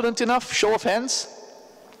confident enough? Show of hands?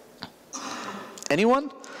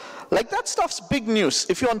 Anyone? Like, that stuff's big news.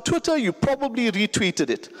 If you're on Twitter, you probably retweeted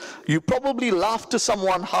it. You probably laughed to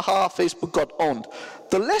someone, haha, Facebook got owned.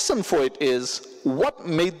 The lesson for it is, what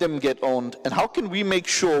made them get owned, and how can we make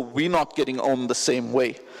sure we're not getting owned the same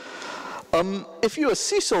way? If you're a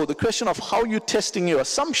CISO, the question of how you're testing your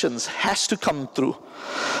assumptions has to come through.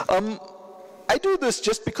 I do this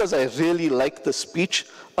just because I really like the speech.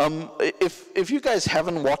 If you guys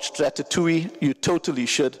haven't watched Ratatouille, you totally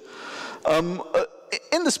should.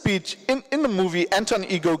 In the speech, in the movie, Anton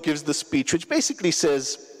Ego gives the speech, which basically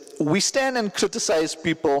says, we stand and criticize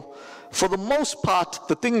people. For the most part,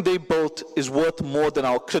 the thing they built is worth more than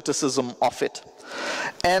our criticism of it.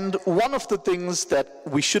 And one of the things that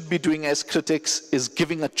we should be doing as critics is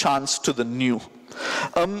giving a chance to the new.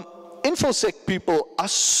 InfoSec people are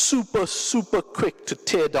super, super quick to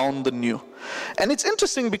tear down the new. And it's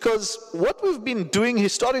interesting because what we've been doing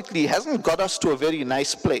historically hasn't got us to a very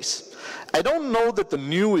nice place. I don't know that the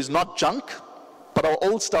new is not junk, but our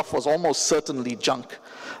old stuff was almost certainly junk.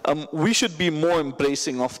 We should be more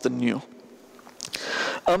embracing of the new.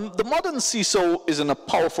 The modern CISO is in a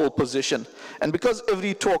powerful position, and because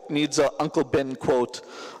every talk needs an Uncle Ben quote,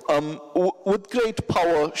 with great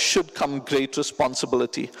power should come great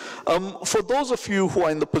responsibility. For those of you who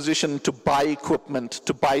are in the position to buy equipment,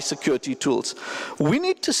 to buy security tools, we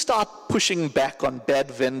need to start pushing back on bad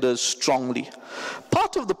vendors strongly.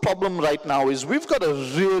 Part of the problem right now is we've got a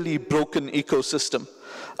really broken ecosystem.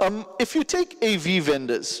 If you take AV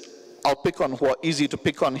vendors, I'll pick on who are easy to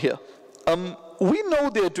pick on here. We know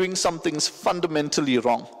they're doing some things fundamentally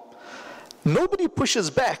wrong. Nobody pushes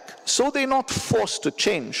back, so they're not forced to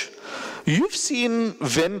change. You've seen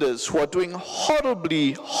vendors who are doing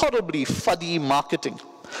horribly, horribly fuddy marketing.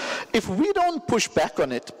 If we don't push back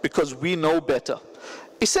on it because we know better,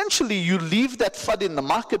 essentially you leave that FUD in the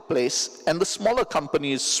marketplace and the smaller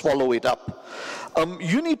companies swallow it up.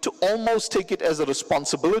 You need to almost take it as a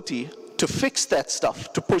responsibility to fix that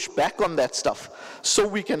stuff, to push back on that stuff, so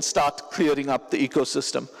we can start clearing up the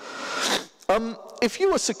ecosystem. If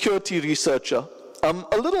you're a security researcher,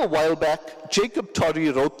 a little while back, Jacob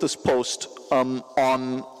Torrey wrote this post on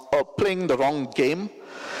playing the wrong game.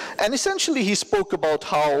 And essentially he spoke about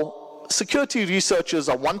how security researchers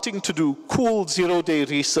are wanting to do cool zero-day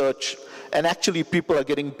research, and actually people are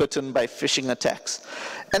getting bitten by phishing attacks.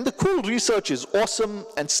 And the cool research is awesome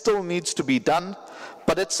and still needs to be done,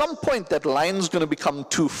 but at some point that line's going to become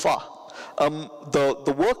too far.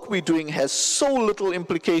 The work we're doing has so little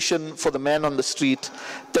implication for the man on the street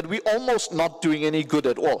that we're almost not doing any good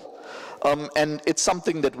at all. And it's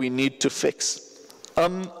something that we need to fix.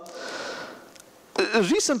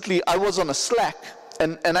 Recently, I was on a Slack,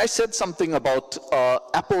 and I said something about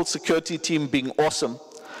Apple security team being awesome.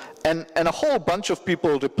 And a whole bunch of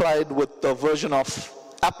people replied with the version of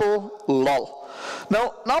Apple lol.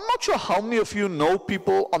 Now, I'm not sure how many of you know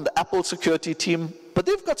people on the Apple security team, but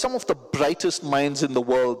they've got some of the brightest minds in the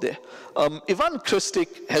world there. Ivan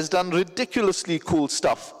Kristic has done ridiculously cool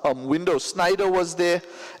stuff. Windows Snyder was there.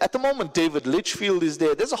 At the moment, David Litchfield is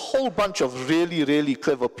there. There's a whole bunch of really, really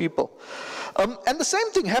clever people. And the same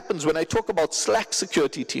thing happens when I talk about Slack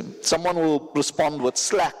security team. Someone will respond with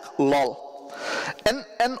Slack lol.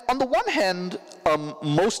 And on the one hand,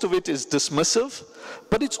 most of it is dismissive,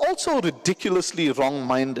 but it's also ridiculously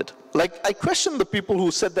wrong-minded. Like, I question the people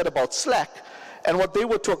who said that about Slack, And what they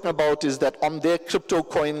were talking about is that on their crypto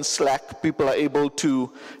coin Slack, people are able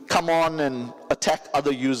to come on and attack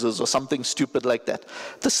other users or something stupid like that.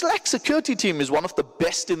 The Slack security team is one of the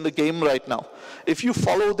best in the game right now. If you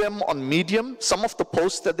follow them on Medium, some of the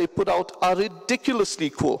posts that they put out are ridiculously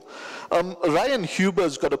cool. Ryan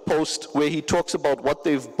Huber's got a post where he talks about what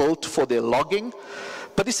they've built for their logging.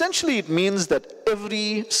 But essentially it means that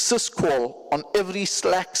every syscall on every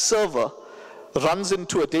Slack server runs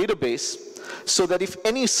into a database so that if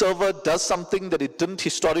any server does something that it didn't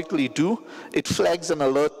historically do, it flags an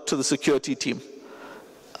alert to the security team.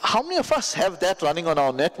 How many of us have that running on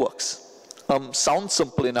our networks? Sounds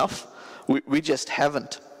simple enough. We just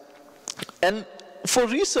haven't. And for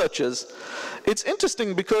researchers, it's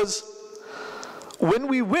interesting because when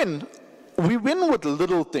we win with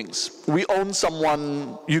little things. We own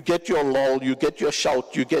someone, you get your lol, you get your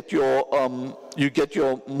shout, you get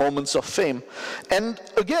your moments of fame. And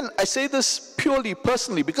again, I say this purely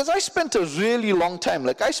personally because I spent a really long time,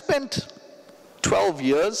 like I spent 12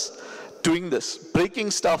 years doing this, breaking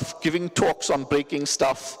stuff, giving talks on breaking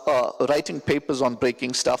stuff, writing papers on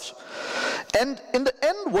breaking stuff. And in the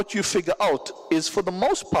end, what you figure out is, for the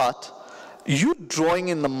most part, you're drawing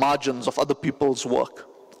in the margins of other people's work.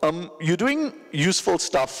 You're doing useful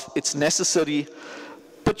stuff, it's necessary,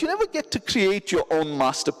 but you never get to create your own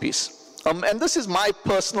masterpiece. And this is my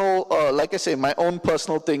personal, like I say, my own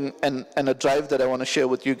personal thing and a drive that I want to share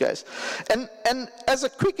with you guys. And as a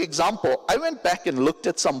quick example, I went back and looked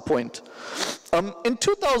at some point. In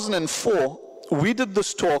 2004, we did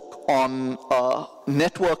this talk on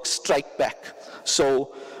network strike back.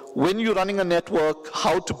 So when you're running a network,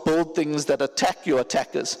 how to build things that attack your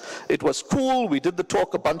attackers. It was cool. We did the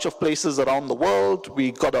talk a bunch of places around the world.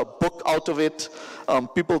 We got a book out of it.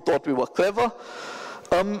 People thought we were clever.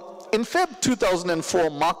 In Feb 2004,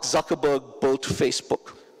 Mark Zuckerberg built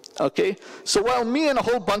Facebook. Okay, so while me and a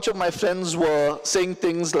whole bunch of my friends were saying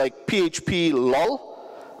things like PHP lol,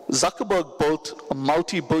 Zuckerberg built a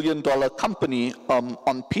multi-billion-dollar company on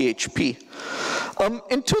PHP.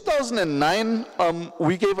 In 2009,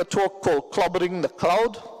 we gave a talk called Clobbering the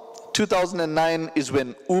Cloud. 2009 is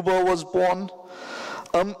when Uber was born.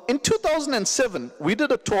 In 2007, we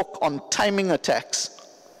did a talk on timing attacks.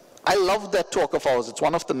 I love that talk of ours. It's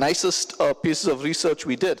one of the nicest pieces of research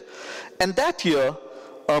we did. And that year,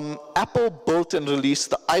 Apple built and released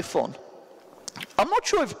the iPhone. I'm not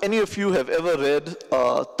sure if any of you have ever read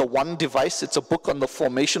The One Device. It's a book on the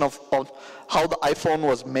formation of how the iPhone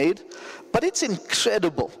was made, but it's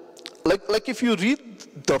incredible. Like if you read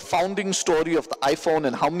the founding story of the iPhone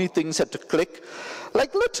and how many things had to click,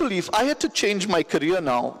 like literally, if I had to change my career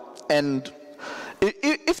now, and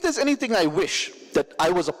if there's anything I wish that I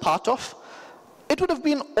was a part of, it would have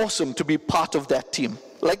been awesome to be part of that team.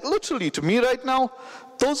 Like literally, to me right now,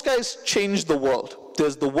 those guys changed the world.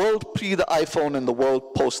 There's the world pre the iPhone and the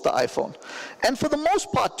world post the iPhone. And for the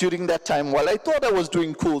most part during that time, while I thought I was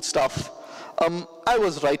doing cool stuff, I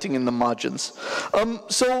was writing in the margins.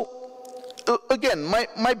 Again,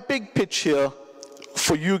 my big pitch here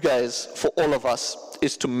for you guys, for all of us,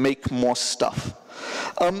 is to make more stuff.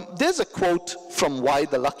 There's a quote from Why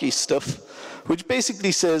the Lucky Stiff, which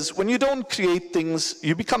basically says, when you don't create things,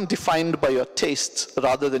 you become defined by your tastes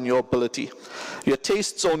rather than your ability. Your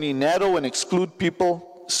tastes only narrow and exclude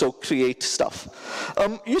people, so create stuff.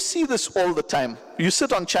 You see this all the time. You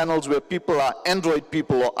sit on channels where people are Android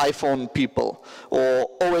people or iPhone people, or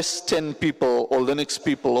OS 10 people, or Linux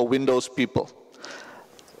people, or Windows people.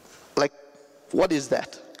 Like, what is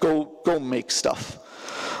that? Go make stuff.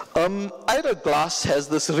 Ira Glass has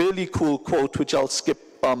this really cool quote, which I'll skip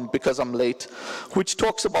because I'm late, which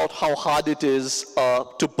talks about how hard it is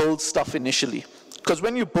to build stuff initially. Because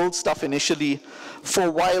when you build stuff initially, for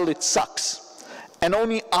a while it sucks. And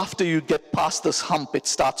only after you get past this hump, it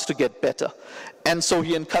starts to get better. And so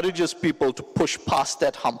he encourages people to push past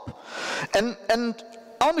that hump. And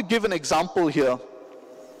I want to give an example here.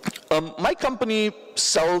 My company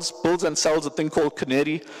builds and sells a thing called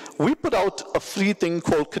Canary. We put out a free thing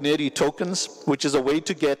called Canary tokens, which is a way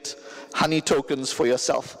to get honey tokens for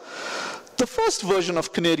yourself. The first version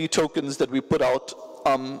of Canary tokens that we put out,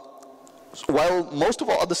 while most of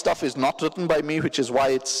our other stuff is not written by me, which is why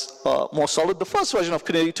it's more solid, the first version of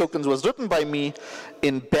Canary tokens was written by me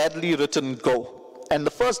in badly written Go. And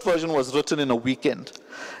the first version was written in a weekend.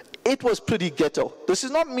 It was pretty ghetto. This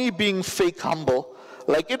is not me being fake humble.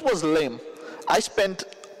 Like, it was lame. I spent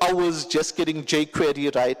hours just getting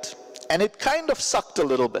jQuery right, and it kind of sucked a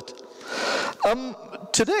little bit.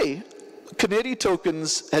 Today, Canary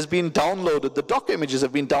tokens has been downloaded, the Docker images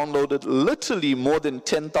have been downloaded literally more than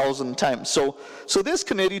 10,000 times. So there's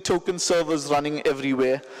Canary token servers running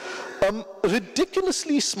everywhere.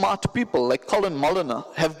 Ridiculously smart people like Colin Molyneux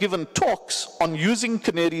have given talks on using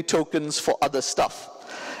Canary tokens for other stuff.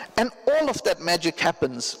 And all of that magic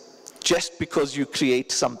happens just because you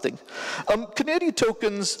create something. Canary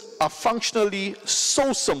tokens are functionally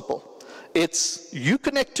so simple. It's you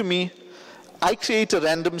connect to me, I create a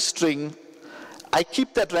random string, I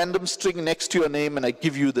keep that random string next to your name, and I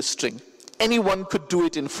give you the string. Anyone could do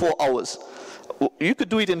it in 4 hours. You could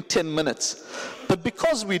do it in 10 minutes. But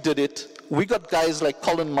because we did it, we got guys like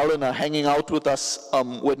Colin Molyneux hanging out with us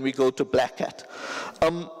when we go to Black Hat.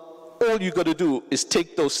 All you got to do is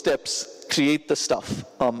take those steps, create the stuff,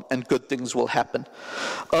 and good things will happen.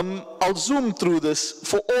 I'll zoom through this.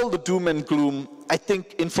 For all the doom and gloom, I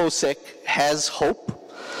think InfoSec has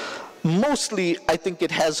hope. Mostly, I think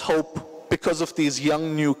it has hope because of these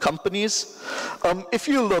young new companies. If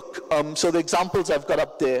you look, so the examples I've got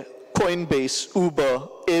up there, Coinbase, Uber,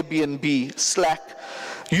 Airbnb, Slack,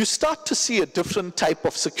 you start to see a different type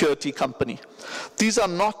of security company. These are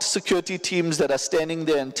not security teams that are standing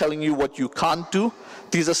there and telling you what you can't do.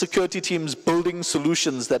 These are security teams building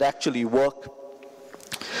solutions that actually work.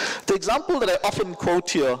 The example that I often quote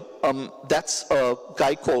here, that's a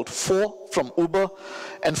guy called Four from Uber,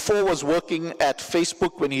 and Four was working at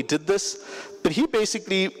Facebook when he did this, but he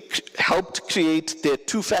basically helped create their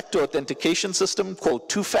two-factor authentication system called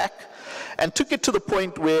 2FAC, and took it to the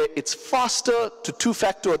point where it's faster to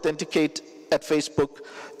two-factor authenticate at Facebook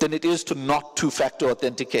than it is to not two-factor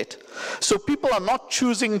authenticate. So people are not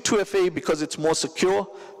choosing 2FA because it's more secure,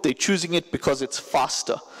 they're choosing it because it's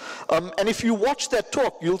faster. And if you watch that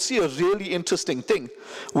talk, you'll see a really interesting thing,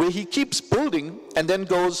 where he keeps building and then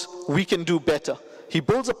goes, we can do better. He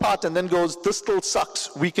builds a part and then goes, this still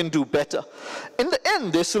sucks, we can do better. In the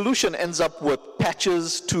end, their solution ends up with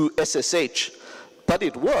patches to SSH, but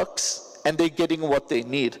it works, and they're getting what they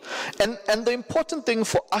need. And the important thing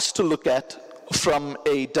for us to look at from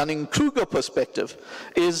a Dunning-Kruger perspective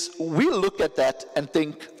is we look at that and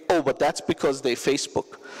think, oh, but that's because they're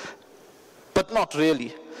Facebook. But not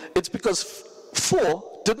really. It's because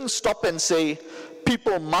Four didn't stop and say,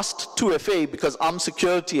 people must 2FA because I'm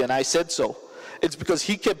security and I said so. It's because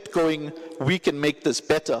he kept going, we can make this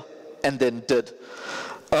better, and then did.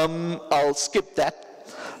 I'll skip that.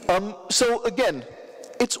 So again,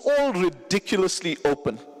 it's all ridiculously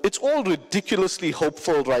open. It's all ridiculously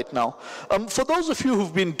hopeful right now. For those of you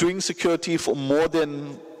who've been doing security for more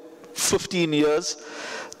than 15 years,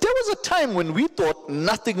 there was a time when we thought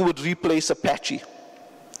nothing would replace Apache.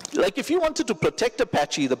 Like if you wanted to protect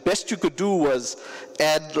Apache, the best you could do was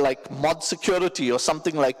add like mod security or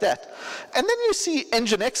something like that. And then you see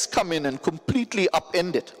Nginx come in and completely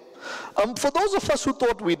upend it. For those of us who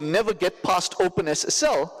thought we'd never get past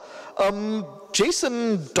OpenSSL,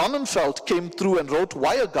 Jason Donenfeld came through and wrote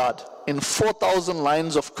WireGuard in 4,000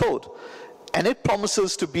 lines of code. And it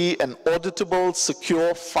promises to be an auditable,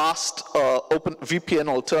 secure, fast, open VPN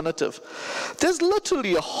alternative. There's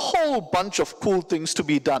literally a whole bunch of cool things to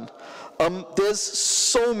be done. There's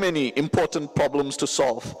so many important problems to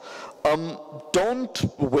solve.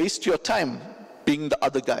 Don't waste your time being the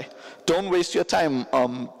other guy. Don't waste your time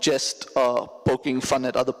just poking fun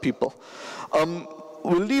at other people.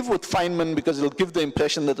 We'll leave with Feynman because it'll give the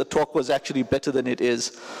impression that the talk was actually better than it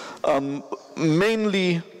is.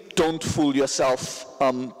 Mainly, don't fool yourself.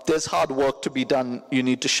 There's hard work to be done. You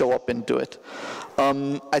need to show up and do it.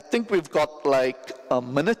 I think we've got like a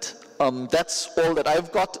minute. That's all that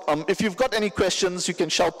I've got. If you've got any questions, you can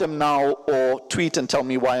shout them now or tweet and tell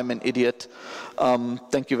me why I'm an idiot.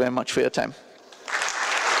 Thank you very much for your time.